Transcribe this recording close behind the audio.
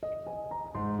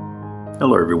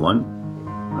Hello everyone.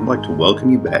 I'd like to welcome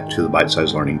you back to the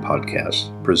Bite-Sized Learning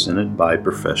Podcast presented by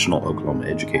Professional Oklahoma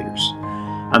Educators.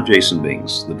 I'm Jason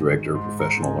Bings, the Director of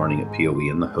Professional Learning at POE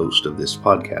and the host of this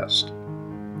podcast.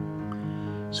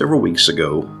 Several weeks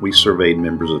ago, we surveyed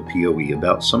members of POE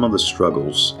about some of the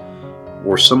struggles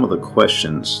or some of the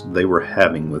questions they were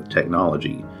having with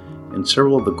technology, and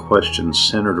several of the questions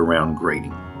centered around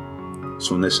grading.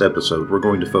 So in this episode, we're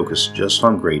going to focus just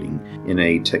on grading in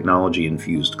a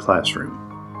technology-infused classroom.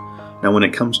 Now, when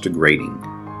it comes to grading,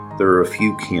 there are a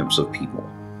few camps of people.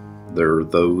 There are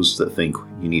those that think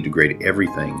you need to grade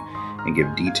everything and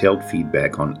give detailed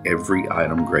feedback on every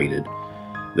item graded.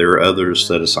 There are others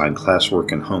that assign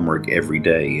classwork and homework every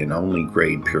day and only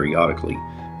grade periodically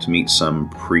to meet some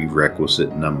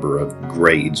prerequisite number of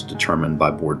grades determined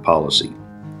by board policy.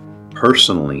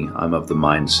 Personally, I'm of the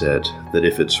mindset that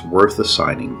if it's worth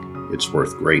assigning, it's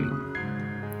worth grading.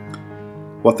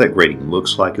 What that grading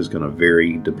looks like is going to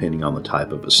vary depending on the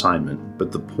type of assignment,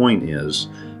 but the point is,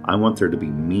 I want there to be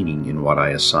meaning in what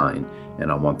I assign,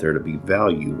 and I want there to be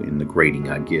value in the grading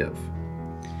I give.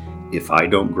 If I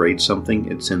don't grade something,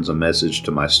 it sends a message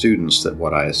to my students that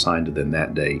what I assigned to them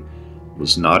that day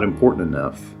was not important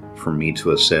enough for me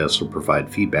to assess or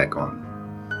provide feedback on.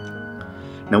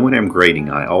 Now, when I'm grading,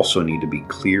 I also need to be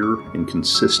clear and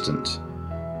consistent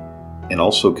and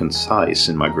also concise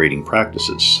in my grading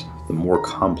practices. The more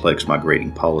complex my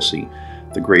grading policy,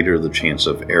 the greater the chance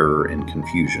of error and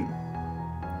confusion.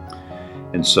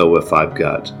 And so if I've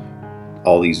got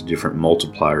all these different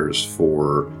multipliers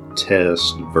for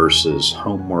test versus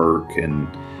homework and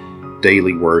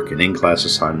daily work and in-class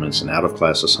assignments and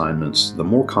out-of-class assignments, the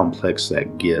more complex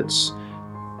that gets,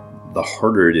 the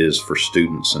harder it is for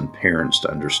students and parents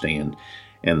to understand,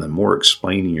 and the more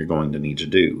explaining you're going to need to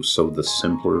do. So the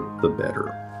simpler, the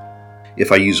better.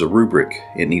 If I use a rubric,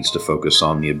 it needs to focus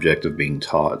on the objective being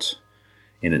taught,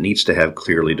 and it needs to have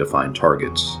clearly defined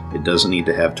targets. It doesn't need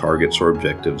to have targets or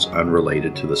objectives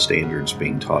unrelated to the standards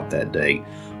being taught that day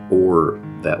or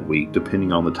that week,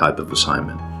 depending on the type of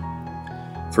assignment.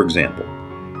 For example,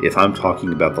 if I'm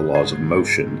talking about the laws of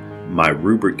motion, my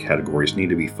rubric categories need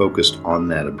to be focused on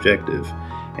that objective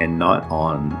and not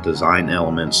on design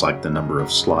elements like the number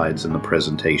of slides in the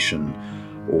presentation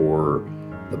or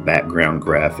the background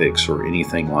graphics or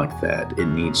anything like that. It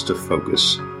needs to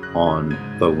focus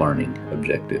on the learning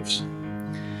objectives.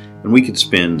 And we could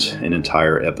spend an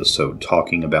entire episode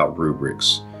talking about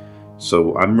rubrics,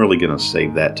 so I'm really going to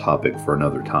save that topic for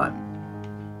another time.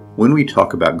 When we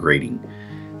talk about grading,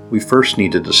 we first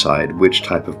need to decide which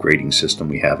type of grading system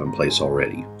we have in place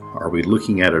already. Are we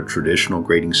looking at a traditional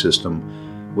grading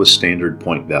system with standard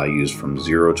point values from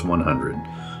 0 to 100?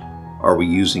 Are we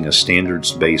using a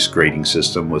standards-based grading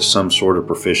system with some sort of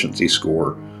proficiency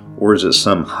score, or is it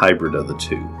some hybrid of the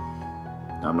two?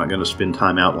 Now, I'm not going to spend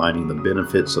time outlining the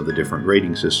benefits of the different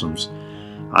grading systems.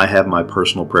 I have my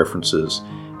personal preferences,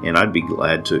 and I'd be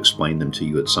glad to explain them to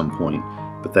you at some point,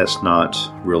 but that's not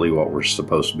really what we're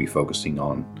supposed to be focusing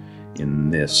on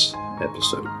in this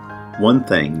episode. One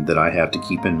thing that I have to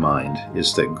keep in mind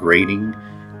is that grading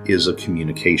is a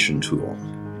communication tool.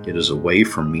 It is a way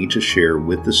for me to share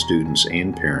with the students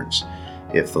and parents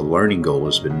if the learning goal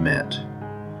has been met.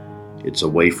 It's a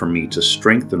way for me to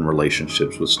strengthen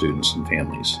relationships with students and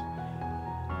families.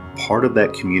 Part of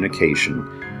that communication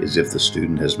is if the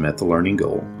student has met the learning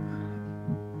goal.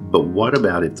 But what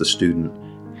about if the student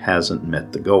hasn't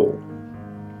met the goal?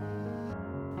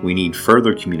 We need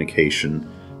further communication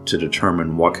to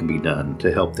determine what can be done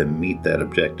to help them meet that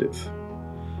objective.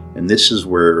 And this is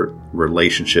where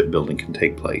relationship building can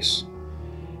take place.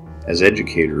 As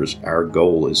educators, our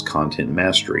goal is content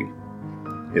mastery.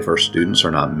 If our students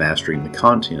are not mastering the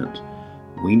content,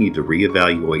 we need to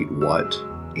reevaluate what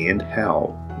and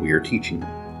how we are teaching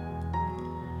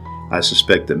them. I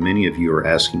suspect that many of you are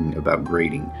asking about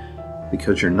grading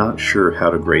because you're not sure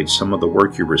how to grade some of the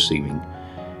work you're receiving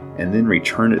and then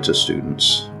return it to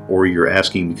students, or you're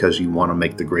asking because you want to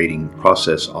make the grading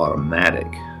process automatic,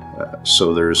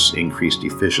 so there's increased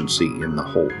efficiency in the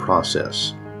whole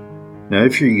process. Now,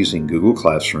 if you're using Google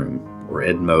Classroom or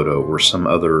Edmodo or some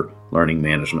other learning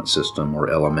management system or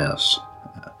LMS,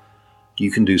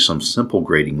 you can do some simple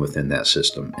grading within that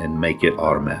system and make it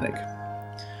automatic.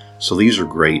 So these are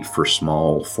great for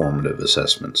small formative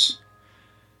assessments.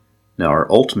 Now,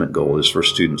 our ultimate goal is for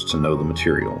students to know the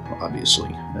material,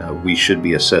 obviously. We should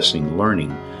be assessing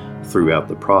learning throughout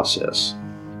the process.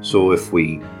 So if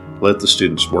we let the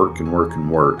students work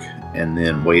and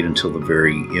then wait until the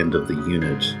very end of the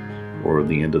unit or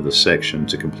the end of the section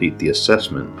to complete the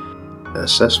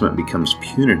assessment becomes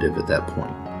punitive at that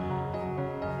point.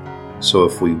 So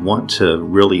if we want to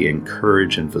really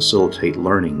encourage and facilitate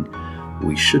learning,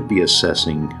 we should be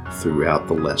assessing throughout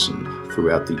the lesson,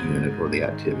 throughout the unit or the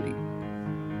activity.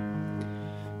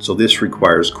 So this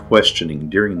requires questioning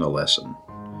during the lesson,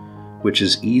 which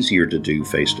is easier to do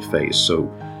face-to-face.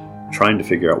 So trying to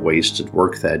figure out ways to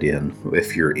work that in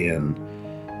if you're in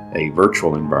a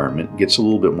virtual environment gets a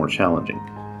little bit more challenging.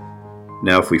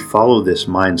 Now, if we follow this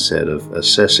mindset of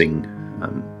assessing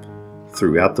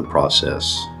throughout the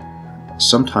process,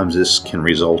 sometimes this can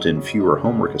result in fewer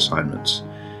homework assignments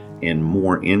and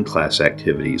more in-class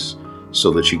activities so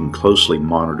that you can closely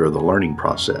monitor the learning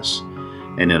process.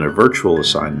 And in a virtual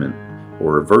assignment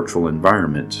or a virtual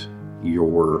environment,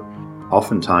 you're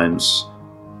oftentimes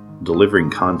delivering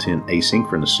content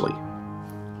asynchronously.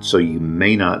 So you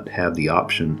may not have the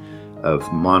option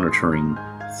of monitoring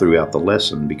throughout the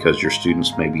lesson because your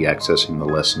students may be accessing the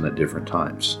lesson at different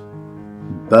times.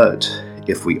 But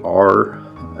if we are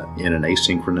in an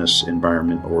asynchronous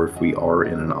environment or if we are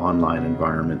in an online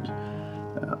environment,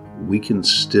 we can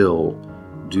still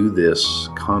do this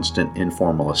constant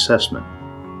informal assessment.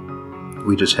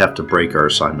 We just have to break our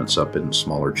assignments up in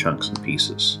smaller chunks and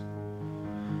pieces.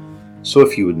 So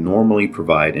if you would normally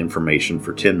provide information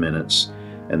for 10 minutes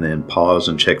and then pause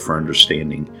and check for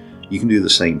understanding, you can do the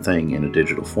same thing in a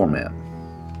digital format.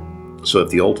 So if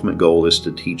the ultimate goal is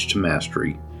to teach to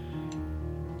mastery,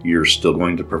 you're still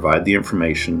going to provide the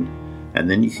information, and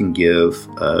then you can give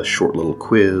a short little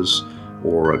quiz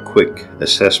or a quick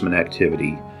assessment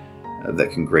activity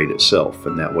that can grade itself,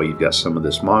 and that way you've got some of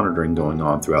this monitoring going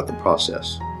on throughout the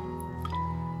process.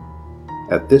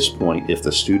 At this point, if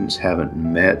the students haven't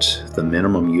met the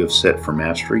minimum you have set for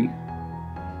mastery,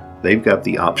 they've got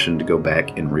the option to go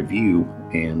back and review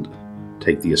and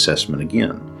take the assessment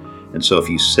again. And so if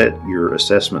you set your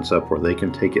assessments up where they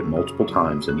can take it multiple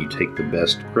times and you take the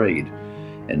best grade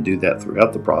and do that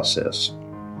throughout the process,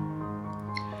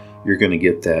 you're going to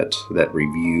get that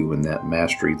review and that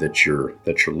mastery that you're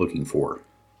looking for.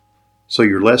 So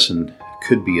your lesson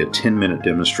could be a 10-minute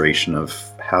demonstration of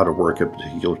how to work a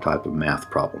particular type of math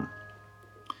problem.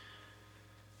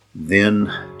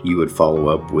 Then you would follow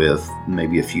up with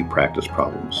maybe a few practice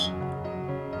problems.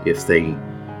 If they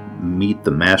meet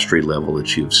the mastery level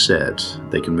that you've set,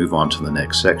 they can move on to the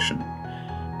next section.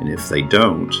 And if they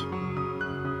don't,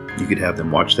 you could have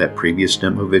them watch that previous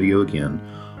demo video again,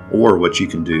 or what you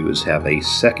can do is have a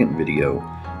second video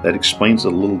that explains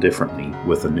it a little differently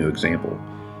with a new example.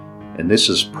 And this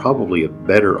is probably a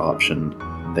better option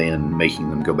than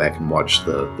making them go back and watch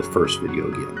the first video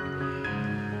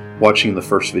again. Watching the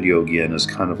first video again is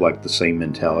kind of like the same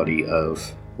mentality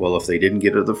of, well, if they didn't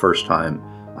get it the first time,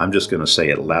 I'm just going to say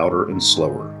it louder and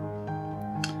slower.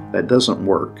 That doesn't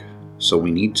work. So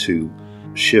we need to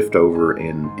shift over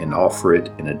and offer it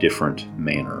in a different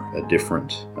manner, a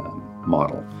different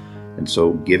model. And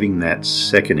so giving that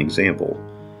second example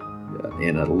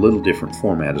in a little different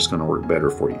format is going to work better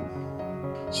for you.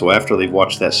 So after they've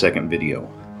watched that second video,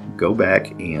 go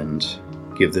back and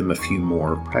give them a few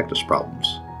more practice problems.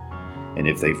 And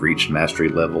if they've reached mastery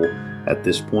level at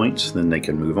this point, then they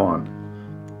can move on.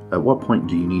 At what point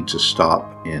do you need to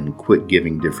stop and quit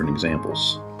giving different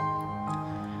examples?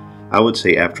 I would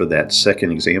say after that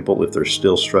second example, if they're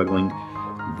still struggling,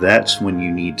 that's when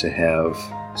you need to have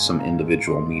some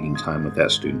individual meeting time with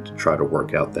that student to try to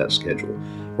work out that schedule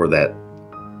or that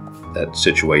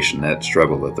situation, that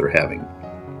struggle that they're having.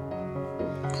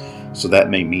 So that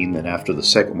may mean that after the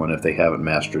second one, if they haven't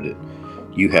mastered it,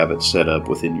 you have it set up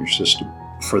within your system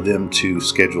for them to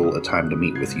schedule a time to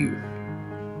meet with you,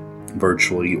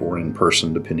 virtually or in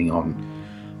person, depending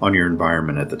on your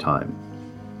environment at the time.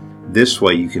 This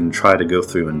way you can try to go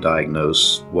through and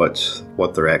diagnose what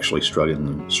they're actually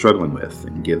struggling with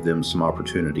and give them some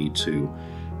opportunity to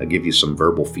give you some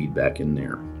verbal feedback in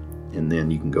there. And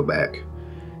then you can go back,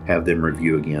 have them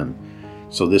review again.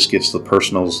 So this gets the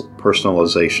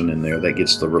personalization in there, that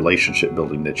gets the relationship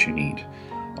building that you need.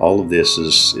 All of this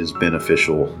is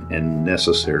beneficial and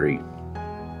necessary,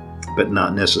 but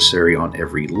not necessary on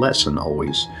every lesson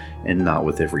always, and not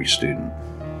with every student.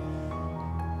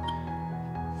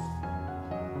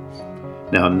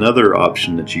 Now, another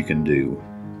option that you can do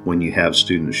when you have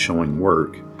students showing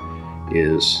work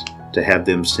is to have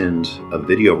them send a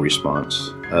video response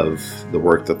of the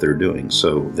work that they're doing.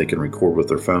 So they can record with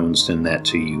their phone, send that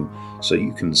to you, so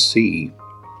you can see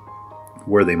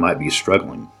where they might be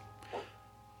struggling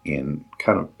and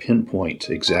kind of pinpoint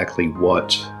exactly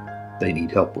what they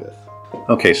need help with.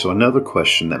 Okay, so another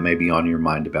question that may be on your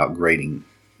mind about grading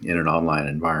in an online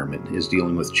environment is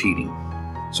dealing with cheating.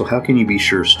 So how can you be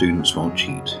sure students won't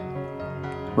cheat?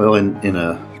 Well, in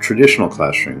a traditional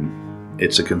classroom,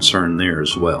 it's a concern there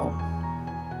as well.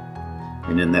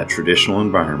 And in that traditional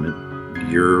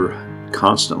environment, you're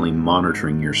constantly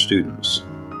monitoring your students.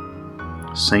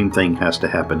 Same thing has to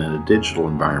happen in a digital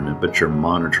environment, but your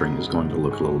monitoring is going to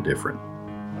look a little different.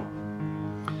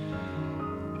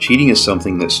 Cheating is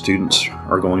something that students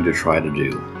are going to try to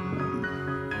do.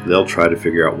 They'll try to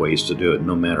figure out ways to do it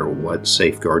no matter what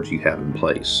safeguards you have in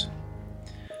place.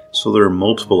 So there are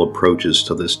multiple approaches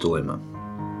to this dilemma.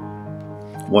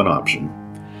 One option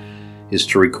is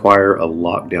to require a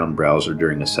lockdown browser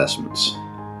during assessments.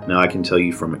 Now, I can tell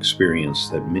you from experience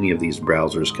that many of these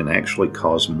browsers can actually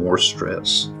cause more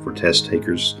stress for test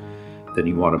takers than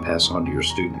you want to pass on to your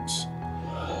students.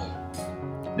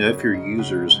 Now, if your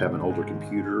users have an older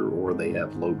computer or they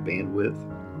have low bandwidth,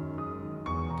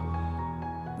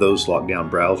 those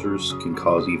lockdown browsers can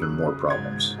cause even more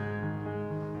problems.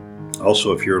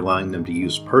 Also, if you're allowing them to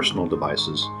use personal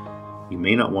devices, you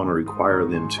may not want to require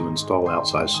them to install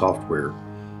outside software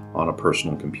on a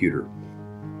personal computer.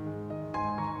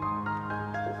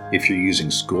 If you're using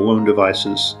school-owned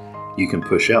devices, you can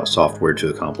push out software to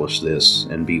accomplish this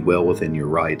and be well within your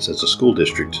rights as a school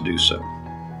district to do so.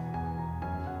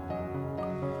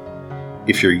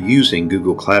 If you're using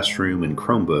Google Classroom and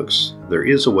Chromebooks, there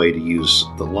is a way to use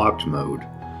the locked mode,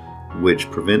 which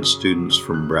prevents students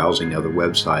from browsing other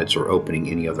websites or opening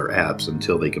any other apps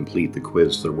until they complete the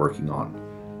quiz they're working on.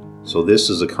 So this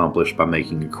is accomplished by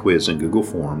making a quiz in Google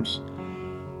Forms.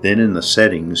 Then in the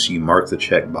settings, you mark the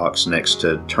checkbox next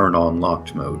to Turn on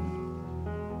Locked Mode.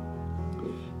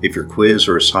 If your quiz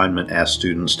or assignment asks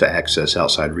students to access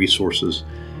outside resources,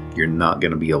 you're not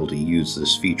going to be able to use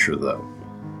this feature though.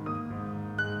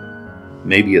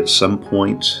 Maybe at some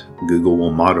point, Google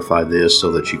will modify this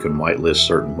so that you can whitelist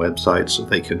certain websites so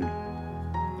they can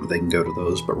go to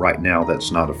those, but right now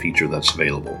that's not a feature that's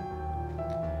available.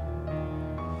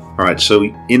 Alright, so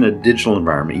in a digital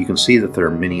environment, you can see that there are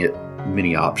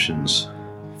many options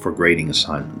for grading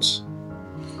assignments.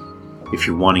 If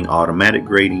you're wanting automatic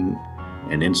grading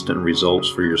and instant results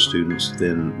for your students,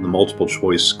 then the multiple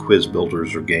choice quiz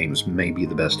builders or games may be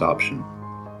the best option.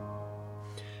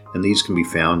 And these can be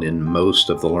found in most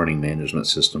of the learning management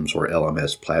systems or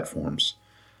LMS platforms.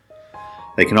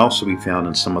 They can also be found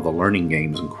in some of the learning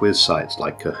games and quiz sites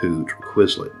like Kahoot or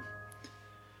Quizlet,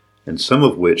 and some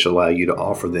of which allow you to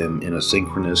offer them in a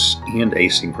synchronous and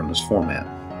asynchronous format.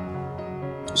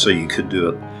 So you could do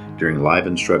it during live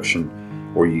instruction,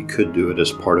 or you could do it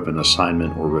as part of an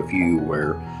assignment or review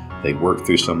where they work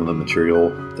through some of the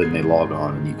material, then they log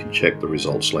on and you can check the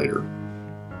results later.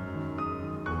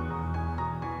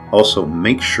 Also,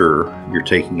 make sure you're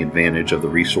taking advantage of the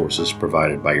resources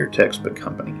provided by your textbook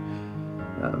company.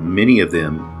 Many of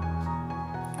them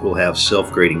will have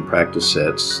self-grading practice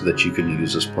sets that you can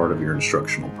use as part of your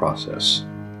instructional process.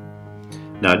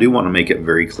 Now, I do want to make it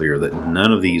very clear that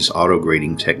none of these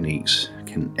auto-grading techniques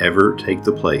can ever take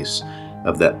the place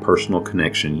of that personal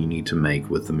connection you need to make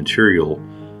with the material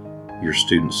your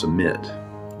students submit.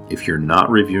 If you're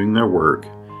not reviewing their work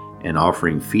and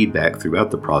offering feedback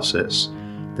throughout the process,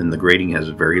 then the grading has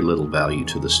very little value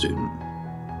to the student.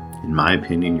 In my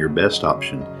opinion, your best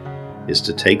option is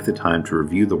to take the time to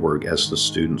review the work as the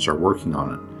students are working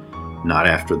on it, not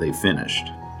after they've finished.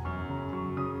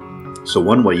 So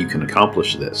one way you can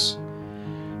accomplish this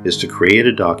is to create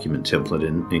a document template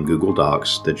in Google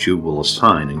Docs that you will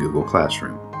assign in Google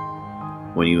Classroom.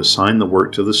 When you assign the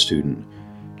work to the student,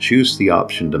 choose the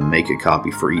option to make a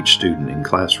copy for each student in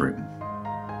Classroom.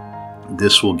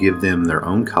 This will give them their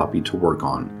own copy to work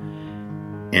on,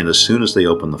 and as soon as they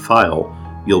open the file,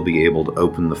 you'll be able to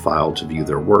open the file to view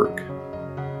their work.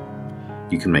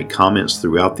 You can make comments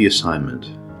throughout the assignment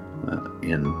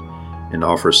and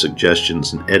offer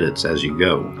suggestions and edits as you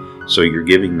go, so you're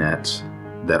giving that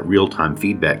real-time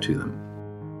feedback to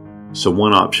them. So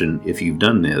one option, if you've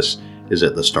done this, is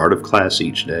at the start of class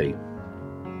each day,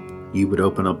 you would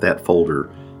open up that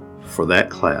folder for that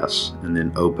class and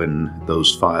then open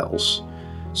those files.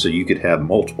 So you could have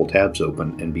multiple tabs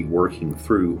open and be working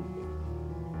through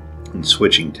and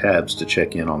switching tabs to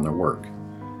check in on their work.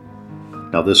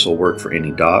 Now this will work for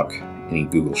any doc, any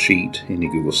Google Sheet, any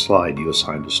Google Slide you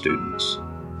assign to students.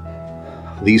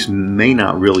 These may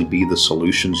not really be the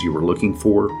solutions you were looking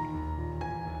for,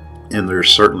 and there's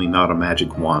certainly not a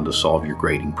magic wand to solve your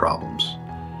grading problems.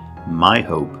 My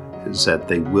hope is that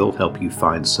they will help you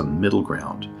find some middle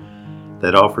ground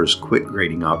that offers quick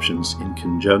grading options in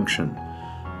conjunction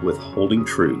with holding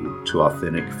true to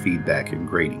authentic feedback and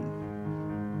grading.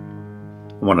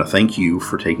 I want to thank you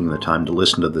for taking the time to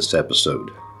listen to this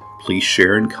episode. Please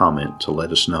share and comment to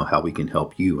let us know how we can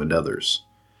help you and others.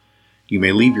 You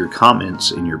may leave your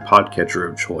comments in your podcatcher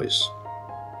of choice,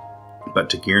 but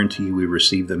to guarantee we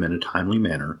receive them in a timely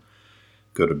manner,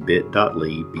 go to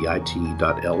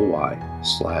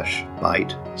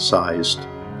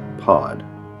bit.ly/bite-sized-pod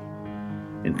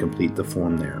and complete the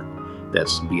form there.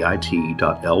 That's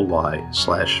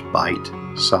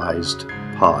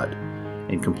bit.ly/bite-sized-pod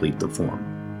and complete the form.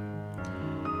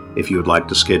 If you would like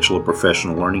to schedule a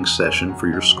professional learning session for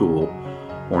your school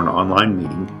or an online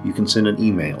meeting, you can send an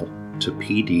email to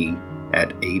pd@apoe.org.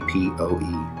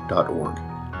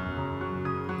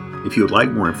 If you would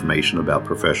like more information about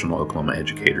Professional Oklahoma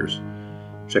Educators,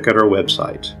 check out our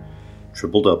website,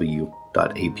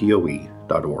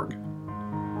 www.apoe.org.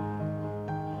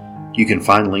 You can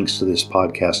find links to this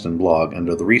podcast and blog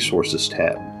under the Resources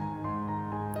tab,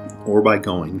 or by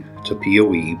going to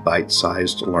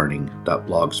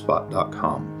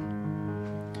poebitesizedlearning.blogspot.com.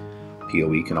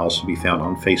 POE can also be found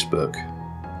on Facebook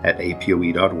at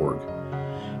apoe.org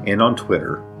and on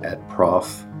Twitter at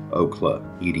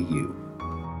profokla.edu.